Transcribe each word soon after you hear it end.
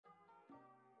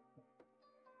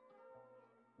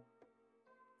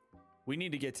We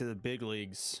need to get to the big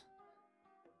leagues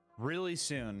really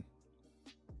soon.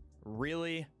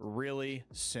 Really, really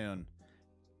soon.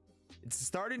 It's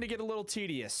starting to get a little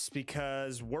tedious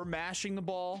because we're mashing the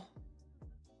ball,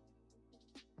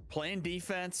 playing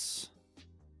defense,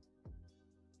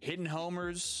 hitting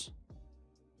homers.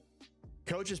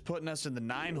 Coach is putting us in the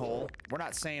 9-hole. We're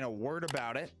not saying a word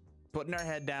about it. Putting our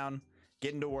head down,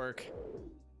 getting to work.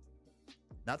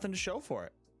 Nothing to show for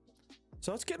it.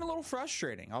 So it's getting a little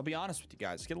frustrating. I'll be honest with you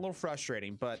guys. It's getting a little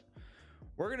frustrating, but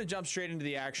we're going to jump straight into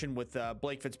the action with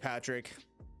Blake Fitzpatrick.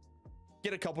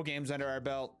 Get a couple games under our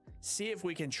belt. See if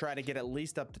we can try to get at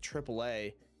least up to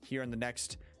AAA here in the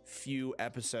next few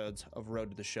episodes of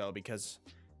Road to the Show, because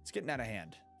it's getting out of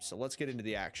hand. So let's get into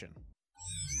the action.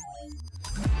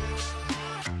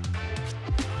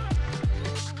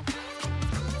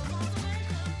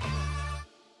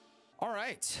 All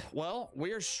right, well,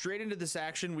 we are straight into this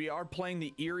action. We are playing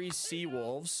the Erie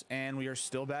Seawolves, and we are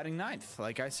still batting 9th,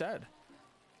 like I said.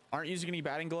 Aren't using any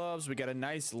batting gloves. We got a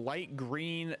nice light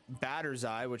green batter's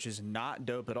eye, which is not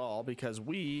dope at all because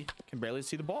we can barely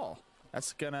see the ball.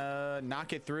 That's gonna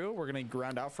knock it through. We're gonna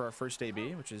ground out for our first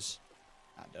AB, which is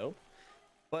not dope.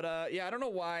 But yeah, I don't know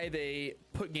why they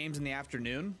put games in the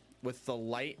afternoon with the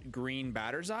light green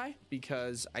batter's eye,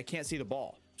 because I can't see the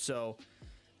ball. So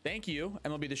thank you,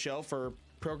 MLB The Show, for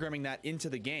programming that into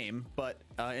the game. But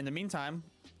in the meantime,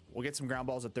 we'll get some ground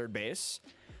balls at third base.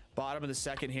 Bottom of the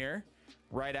second here.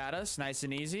 Right at us, nice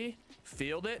and easy.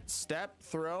 Field it, step,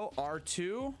 throw,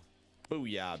 R2.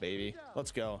 Booyah, baby.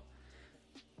 Let's go.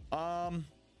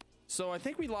 So I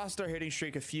think we lost our hitting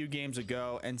streak a few games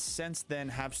ago, and since then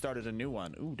have started a new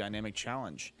one. Ooh, dynamic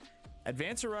challenge.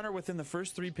 Advance a runner within the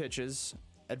first 3 pitches.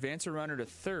 Advance a runner to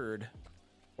third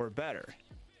or better.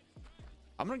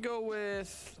 I'm gonna go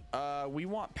with we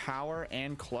want power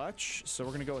and clutch, so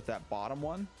we're gonna go with that bottom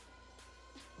one.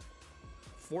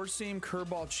 4-seam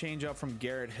curveball changeup from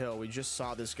Garrett Hill. We just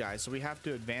saw this guy, so we have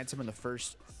to advance him in the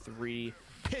first 3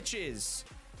 pitches.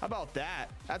 How about that?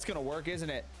 That's gonna work, isn't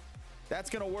it? That's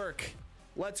gonna work.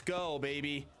 Let's go,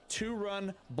 baby.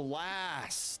 2-run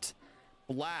blast.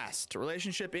 Blast.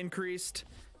 Relationship increased.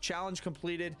 Challenge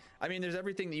completed. I mean, there's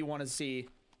everything that you want to see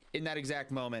in that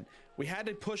exact moment. We had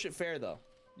to push it fair, though.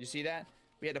 You see that?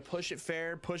 We had to push it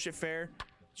fair, push it fair.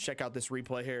 Check out this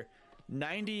replay here.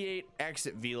 98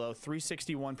 exit velo,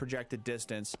 361 projected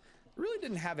distance. Really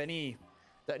didn't have any,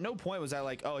 at no point was I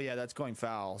like, oh yeah, that's going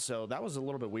foul. So that was a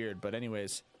little bit weird, but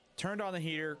anyways, turned on the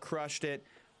heater, crushed it.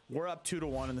 We're up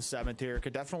 2-1 in the 7th here.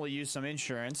 Could definitely use some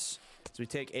insurance. So we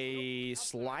take a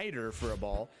slider for a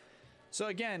ball. So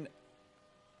again,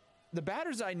 the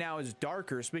batter's eye now is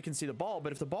darker so we can see the ball,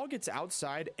 but if the ball gets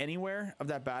outside anywhere of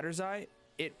that batter's eye,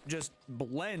 it just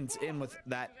blends in with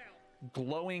that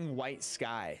glowing white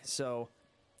sky. So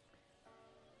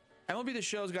MLB The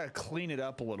Show's got to clean it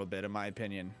up a little bit, in my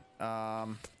opinion.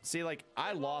 See, like,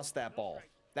 I lost that ball.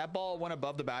 That ball went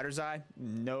above the batter's eye.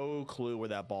 No clue where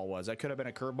that ball was. That could have been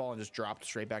a curveball and just dropped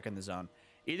straight back in the zone.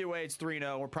 Either way, it's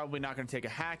 3-0. We're probably not going to take a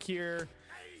hack here.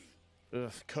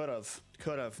 Ugh, could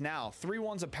have. Now,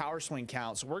 3-1's a power swing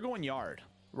count, so we're going yard.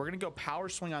 We're going to go power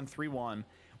swing on 3-1.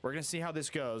 We're going to see how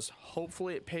this goes.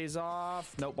 Hopefully it pays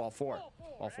off. Nope, ball 4.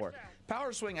 Ball 4.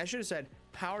 Power swing. I should have said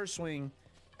power swing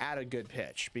at a good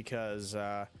pitch, because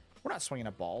we're not swinging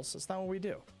at balls. That's not what we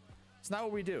do. It's not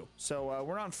what we do. So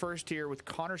we're on first here with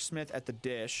Connor Smith at the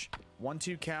dish.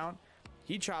 1-2 count.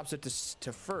 He chops it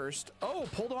to first. Oh,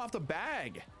 pulled him off the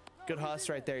bag. Good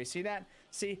hustle right there. You see that?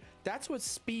 See, that's what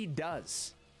speed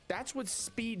does. That's what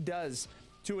speed does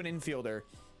to an infielder.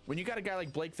 When you got a guy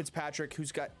like Blake Fitzpatrick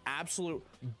who's got absolute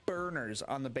burners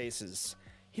on the bases,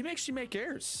 he makes you make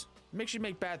errors. He makes you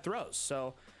make bad throws.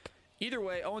 So either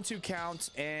way, 0-2 count,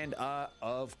 and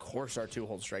of course our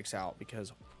 2-hole strikes out,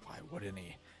 because why wouldn't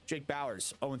he? Jake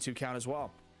Bauers, 0-2 count as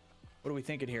well. What are we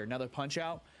thinking here? Another punch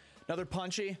out? Another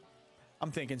punchy?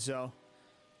 I'm thinking so.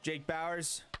 Jake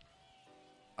Bauers,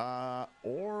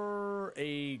 or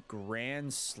a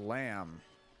grand slam.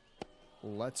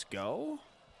 Let's go.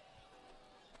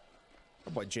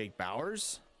 Oh boy, Jake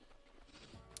Bauers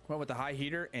went with the high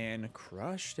heater and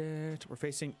crushed it. We're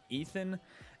facing Ethan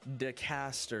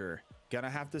DeCaster. Gonna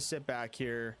have to sit back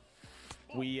here.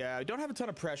 We don't have a ton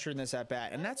of pressure in this at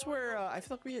bat, and that's where I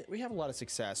feel like we have a lot of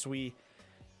success. We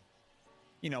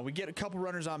get a couple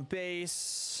runners on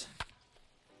base.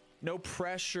 No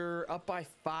pressure, up by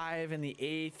 5 in the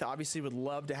 8th. Obviously would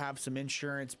love to have some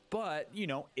insurance, but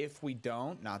if we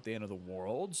don't, not the end of the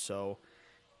world. So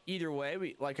either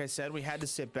way, like I said, we had to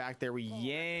sit back there. We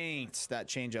yanked that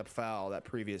changeup foul, that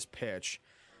previous pitch.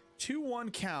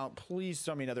 2-1 count. Please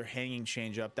throw me another hanging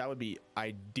changeup. That would be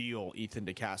ideal, Ethan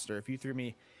DeCaster. If you threw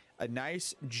me a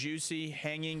nice, juicy,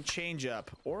 hanging changeup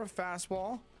or a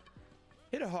fastball.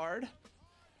 Hit it hard.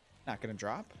 Not gonna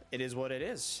drop. It is what it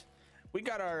is. We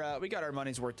got our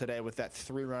money's worth today with that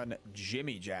 3-run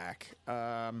Jimmy Jack.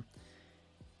 All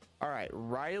right,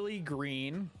 Riley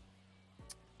Green,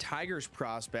 Tigers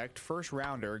prospect, first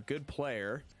rounder, good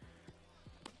player.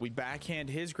 We backhand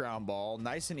his ground ball,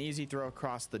 nice and easy throw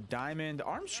across the diamond.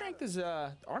 Arm strength is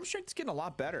getting a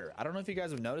lot better. I don't know if you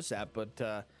guys have noticed that,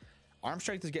 but arm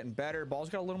strength is getting better. Ball's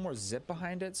got a little more zip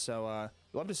behind it, so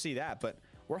love to see that. But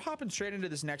we're hopping straight into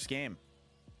this next game,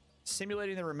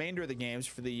 simulating the remainder of the games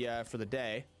for the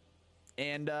day,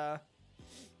 and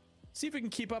see if we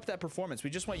can keep up that performance. We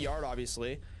just went yard,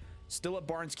 obviously. Still at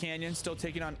Barnes Canyon, still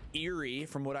taking on Erie,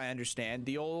 from what I understand.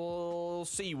 The old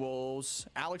Seawolves.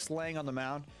 Alex Lang on the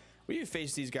mound. We've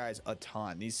faced these guys a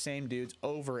ton. These same dudes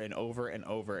over and over and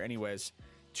over. Anyways,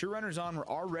 2 runners on. We're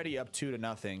already up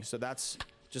 2-0. So that's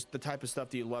just the type of stuff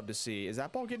that you love to see. Is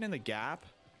that ball getting in the gap?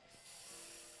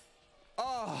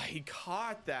 Oh, he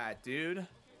caught that, dude.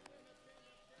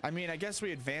 I mean, I guess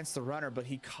we advanced the runner, but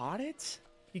he caught it?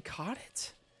 He caught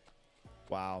it?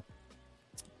 Wow.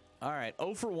 All right,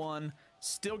 0 for 1.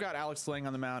 Still got Alex Lang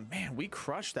on the mound. Man, we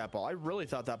crushed that ball. I really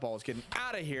thought that ball was getting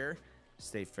out of here.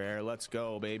 Stay fair. Let's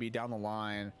go, baby. Down the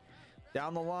line.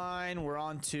 Down the line. We're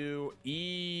on to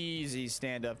easy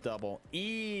stand-up double.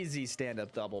 Easy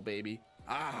stand-up double, baby.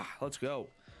 Let's go.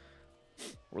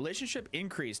 Relationship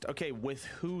increased. Okay, with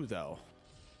who, though?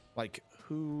 Like,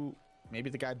 who? Maybe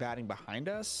the guy batting behind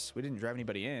us? We didn't drive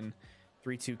anybody in.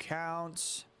 3-2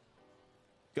 counts.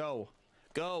 Go.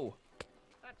 Go.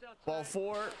 Ball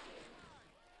 4.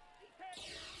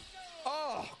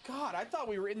 Oh, God. I thought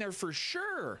we were in there for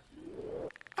sure.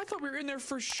 I thought we were in there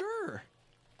for sure.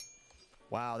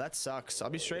 Wow, that sucks. I'll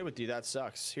be straight with you. That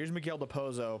sucks. Here's Miguel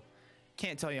DePozo.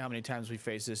 Can't tell you how many times we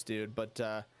faced this dude,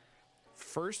 but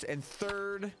first and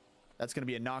third, that's going to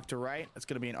be a knock to right. That's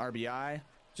going to be an RBI.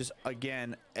 Just,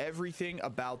 again, everything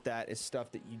about that is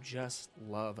stuff that you just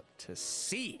love to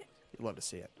see. You love to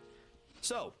see it.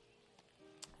 So,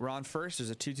 we're on first.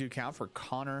 There's a 2-2 count for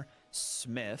Connor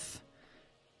Smith.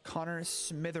 Connor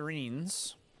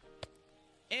Smithereens.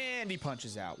 And he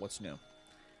punches out. What's new?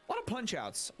 A lot of punch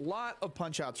outs. A lot of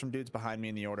punch outs from dudes behind me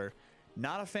in the order.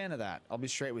 Not a fan of that. I'll be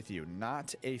straight with you.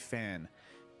 Not a fan.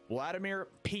 Vladimir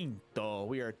Pinto.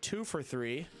 We are 2 for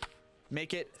 3.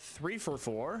 Make it 3 for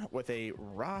 4 with a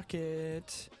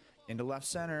rocket into left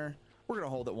center. We're going to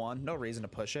hold it 1. No reason to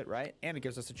push it, right? And it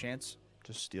gives us a chance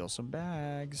to steal some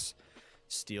bags.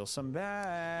 Steal some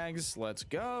bags. Let's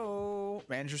go.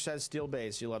 Manager says steal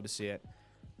base. You love to see it.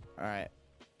 All right.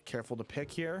 Careful to pick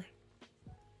here.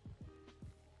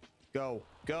 Go.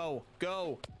 Go.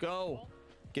 Go. Go.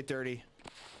 Get dirty.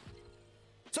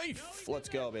 Safe. Let's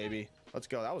go, baby. Let's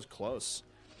go. That was close.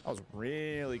 That was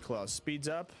really close. Speeds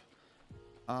up.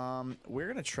 We're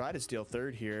going to try to steal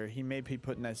third here. He may be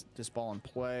putting this ball in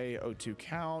play. 0-2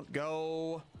 count.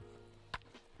 Go.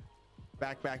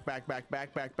 Back, back, back, back,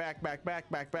 back, back, back, back, back,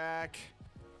 back, back.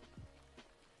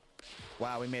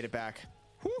 Wow, we made it back.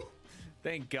 Whew.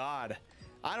 Thank God.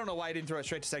 I don't know why I didn't throw it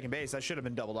straight to second base. I should have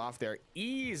been doubled off there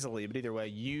easily. But either way,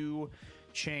 Yu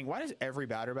Chang. Why does every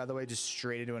batter, by the way, just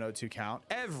straight into an 0-2 count?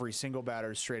 Every single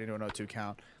batter is straight into an 0-2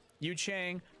 count. Yu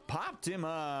Chang popped him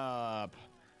up.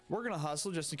 We're going to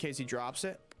hustle just in case he drops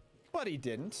it. But he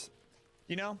didn't.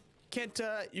 You know,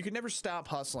 you can never stop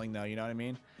hustling, though. You know what I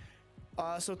mean?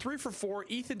 So 3 for 4.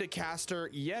 Ethan DeCaster,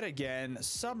 yet again.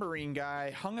 Submarine guy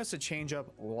hung us a changeup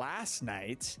last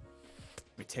night.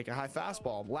 We take a high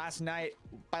fastball. Last night,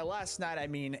 by last night, I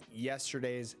mean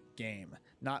yesterday's game.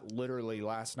 Not literally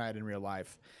last night in real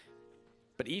life.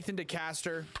 But Ethan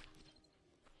DeCaster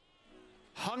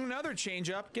hung another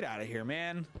changeup. Get out of here,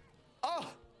 man. Oh,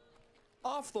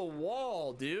 off the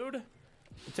wall, dude.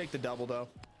 We'll take the double, though.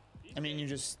 I mean,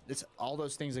 it's all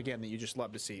those things, again, that you just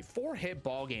love to see. 4-hit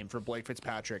ball game for Blake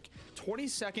Fitzpatrick.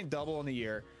 22nd double in the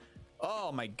year.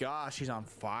 Oh, my gosh, he's on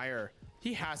fire.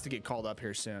 He has to get called up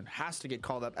here soon. Has to get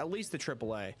called up. At least the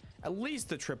AAA. At least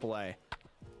the AAA.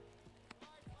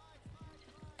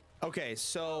 Okay,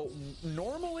 so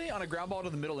normally on a ground ball to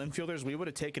the middle infielders, we would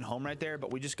have taken home right there,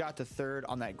 but we just got to third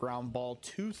on that ground ball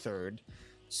to third.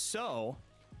 So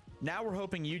now we're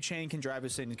hoping Yu Chang can drive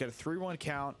us in. He's got a 3-1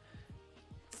 count.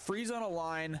 Freeze on a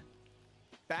line.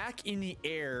 Back in the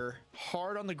air.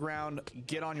 Hard on the ground.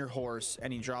 Get on your horse.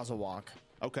 And he draws a walk.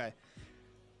 Okay.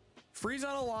 Freeze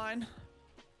on a line.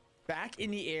 Back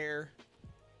in the air.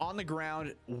 On the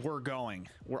ground. We're going.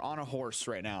 We're on a horse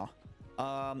right now.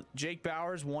 Jake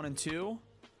Bowers, 1 and 2.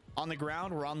 On the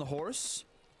ground, we're on the horse.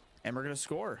 And we're going to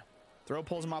score. Throw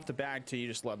pulls him off the bag, too. You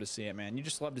just love to see it, man. You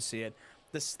just love to see it.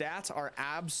 The stats are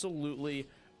absolutely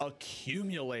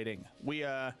accumulating. We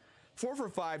 4 for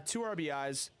 5, 2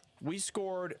 RBIs. We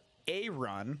scored a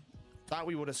run. Thought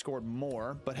we would have scored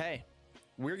more, but hey,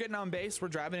 we're getting on base. We're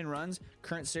driving in runs.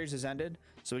 Current series has ended,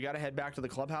 so we got to head back to the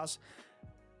clubhouse.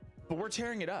 But we're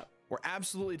tearing it up. We're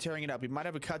absolutely tearing it up. We might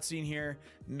have a cutscene here.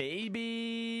 Maybe.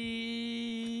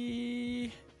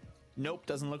 Nope,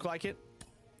 doesn't look like it.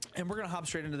 And we're going to hop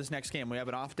straight into this next game. We have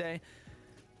an off day.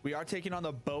 We are taking on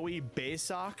the Bowie Bay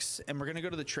Sox, and we're going to go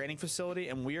to the training facility,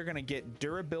 and we are going to get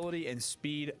durability and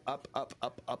speed up,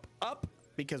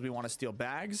 because we want to steal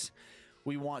bags.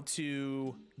 We want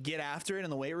to get after it in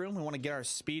the weight room. We want to get our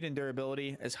speed and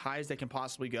durability as high as they can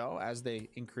possibly go as they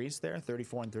increase there,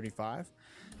 34 and 35.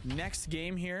 Next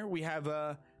game here, we have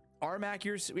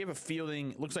RMAC. We have a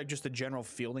fielding, looks like just a general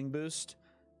fielding boost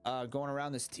going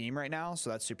around this team right now, so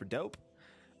that's super dope.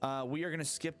 We are going to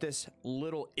skip this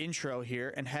little intro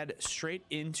here and head straight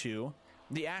into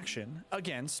the action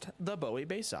against the Bowie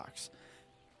Bay Sox.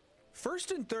 First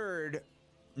and third,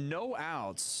 no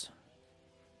outs.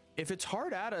 If it's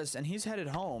hard at us and he's headed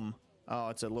home, oh,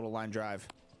 it's a little line drive.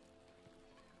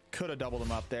 Could have doubled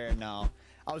him up there. No,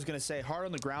 I was going to say hard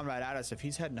on the ground right at us. If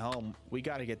he's heading home, we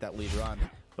got to get that lead run.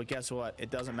 But guess what?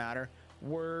 It doesn't matter.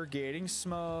 We're getting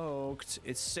smoked.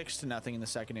 It's 6-0 in the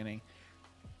second inning.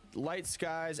 Light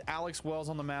skies. Alex Wells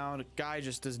on the mound. Guy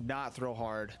just does not throw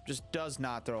hard. Just does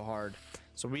not throw hard.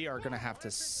 So we are going to have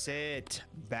to sit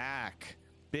back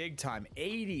big time.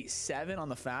 87 on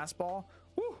the fastball.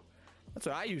 Woo. That's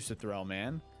what I used to throw,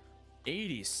 man.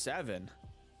 87.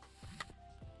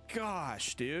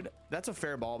 Gosh, dude. That's a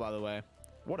fair ball, by the way.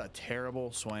 What a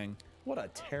terrible swing. What a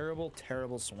terrible,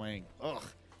 terrible swing. Ugh,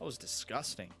 that was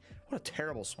disgusting. What a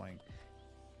terrible swing.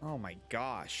 Oh my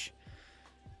gosh.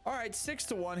 All right,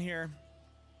 6-1 here.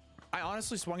 I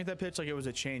honestly swung at that pitch like it was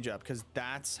a changeup because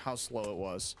that's how slow it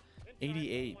was.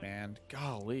 88, man.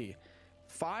 Golly.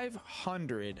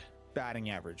 500 batting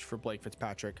average for Blake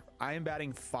Fitzpatrick. I am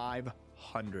batting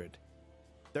 500.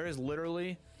 There is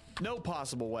literally no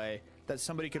possible way that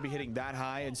somebody could be hitting that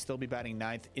high and still be batting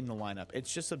 9th in the lineup.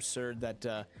 It's just absurd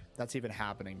that that's even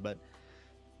happening. But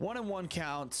 1-1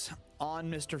 count on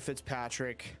Mr.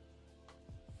 Fitzpatrick,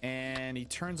 and he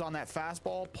turns on that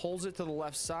fastball, pulls it to the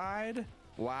left side.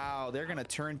 Wow, they're gonna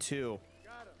turn 2.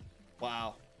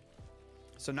 Wow.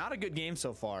 So not a good game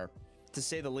so far, to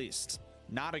say the least.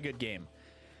 Not a good game.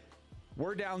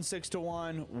 We're down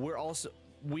 6-1.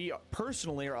 We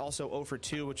personally are also 0 for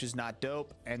 2, which is not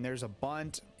dope. And there's a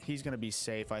bunt. He's going to be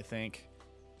safe, I think.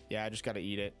 Yeah, I just got to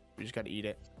eat it. We just got to eat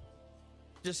it.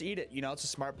 Just eat it. You know, it's a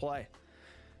smart play.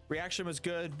 Reaction was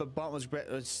good, but bunt was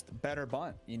better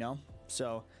bunt, you know?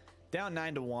 So down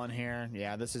 9-1 here.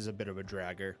 Yeah, this is a bit of a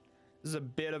dragger. This is a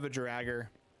bit of a dragger.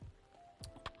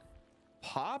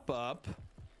 Pop up.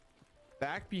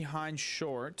 Back behind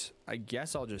short. I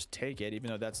guess I'll just take it,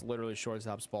 even though that's literally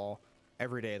shortstop's ball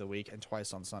every day of the week and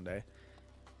twice on Sunday.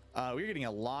 We're getting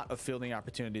a lot of fielding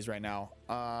opportunities right now.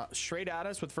 Straight at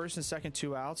us with first and second,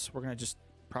 2 outs. We're going to just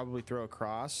probably throw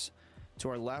across to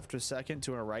our left to second,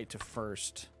 to our right to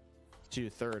first, to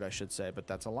third, I should say. But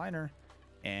that's a liner.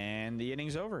 And the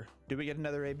inning's over. Do we get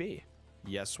another AB?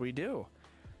 Yes, we do.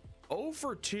 0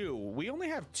 for 2. We only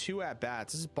have 2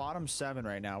 at-bats. This is bottom 7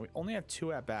 right now. We only have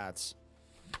 2 at-bats.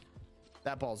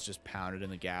 That ball's just pounded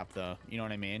in the gap, though. You know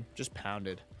what I mean? Just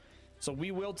pounded. So we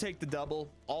will take the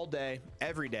double all day,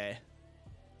 every day.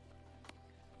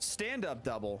 Stand-up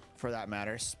double, for that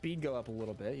matter. Speed go up a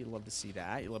little bit. You'd love to see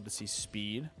that. You'd love to see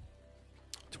speed.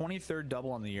 23rd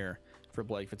double on the year for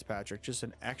Blake Fitzpatrick. Just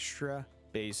an extra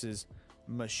bases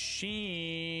machine.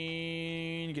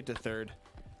 Get to third.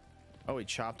 Oh, he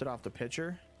chopped it off the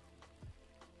pitcher.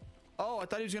 Oh, I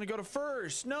thought he was going to go to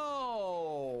first.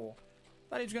 No.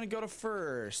 Thought he was going to go to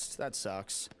first. That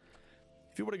sucks.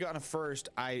 If he would have gotten a first,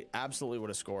 I absolutely would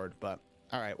have scored. But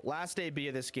all right, last AB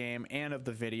of this game and of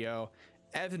the video.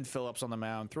 Evan Phillips on the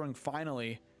mound, throwing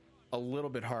finally a little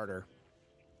bit harder.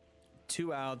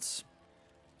 2 outs.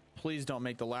 Please don't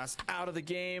make the last out of the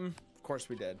game. Of course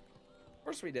we did. Of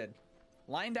course we did.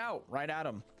 Lined out right at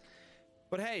him.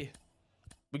 But hey,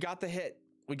 we got the hit.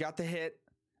 We got the hit.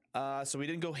 So we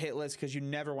didn't go hitless because you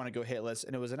never want to go hitless.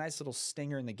 And it was a nice little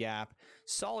stinger in the gap.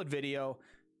 Solid video.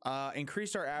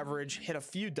 Increased our average. Hit a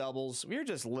few doubles. We were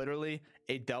just literally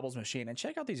a doubles machine. And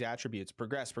check out these attributes.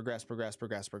 Progress, progress, progress,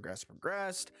 progress, progress,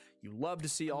 progressed. You love to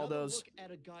see all those. Look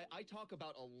at a guy I talk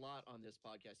about a lot on this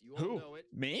podcast. You all Who? know it.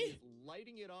 Me? He's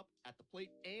lighting it up at the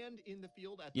plate and in the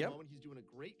field at the moment. He's doing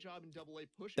a great job in Double A.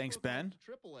 Pushing Thanks, Ben.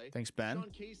 Triple A. Thanks, Ben. Sean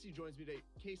Casey joins me today.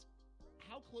 Case,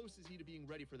 how close is he to being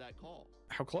ready for that call?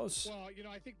 How close? Well, you know,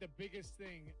 I think the biggest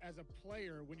thing as a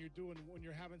player when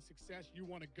you're having success, you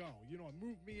want to go. You know,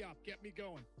 move me up, get me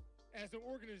going. As an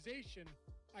organization,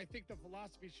 I think the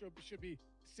philosophy should be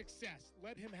success.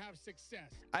 Let him have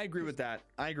success. I agree with that.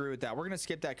 We're gonna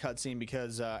skip that cutscene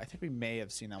because I think we may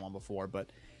have seen that one before, but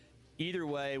either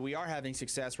way, we are having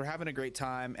success. We're having a great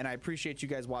time, and I appreciate you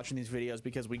guys watching these videos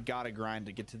because we gotta grind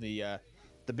to get to the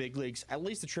big leagues, at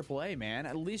least the AAA, man.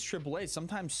 At least AAA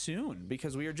sometime soon,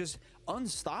 because we are just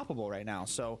unstoppable right now.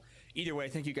 So either way,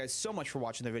 thank you guys so much for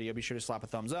watching the video. Be sure to slap a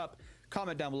thumbs up,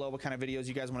 comment down below what kind of videos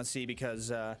you guys want to see,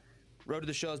 because Road to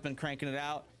the Show has been cranking it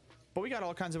out, but we got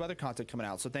all kinds of other content coming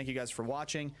out. So thank you guys for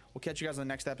watching. We'll catch you guys on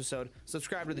the next episode.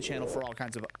 Subscribe to the channel for all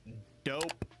kinds of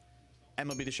dope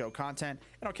MLB The Show content,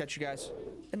 and I'll catch you guys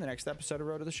in the next episode of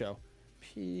Road to the Show.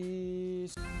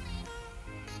 Peace.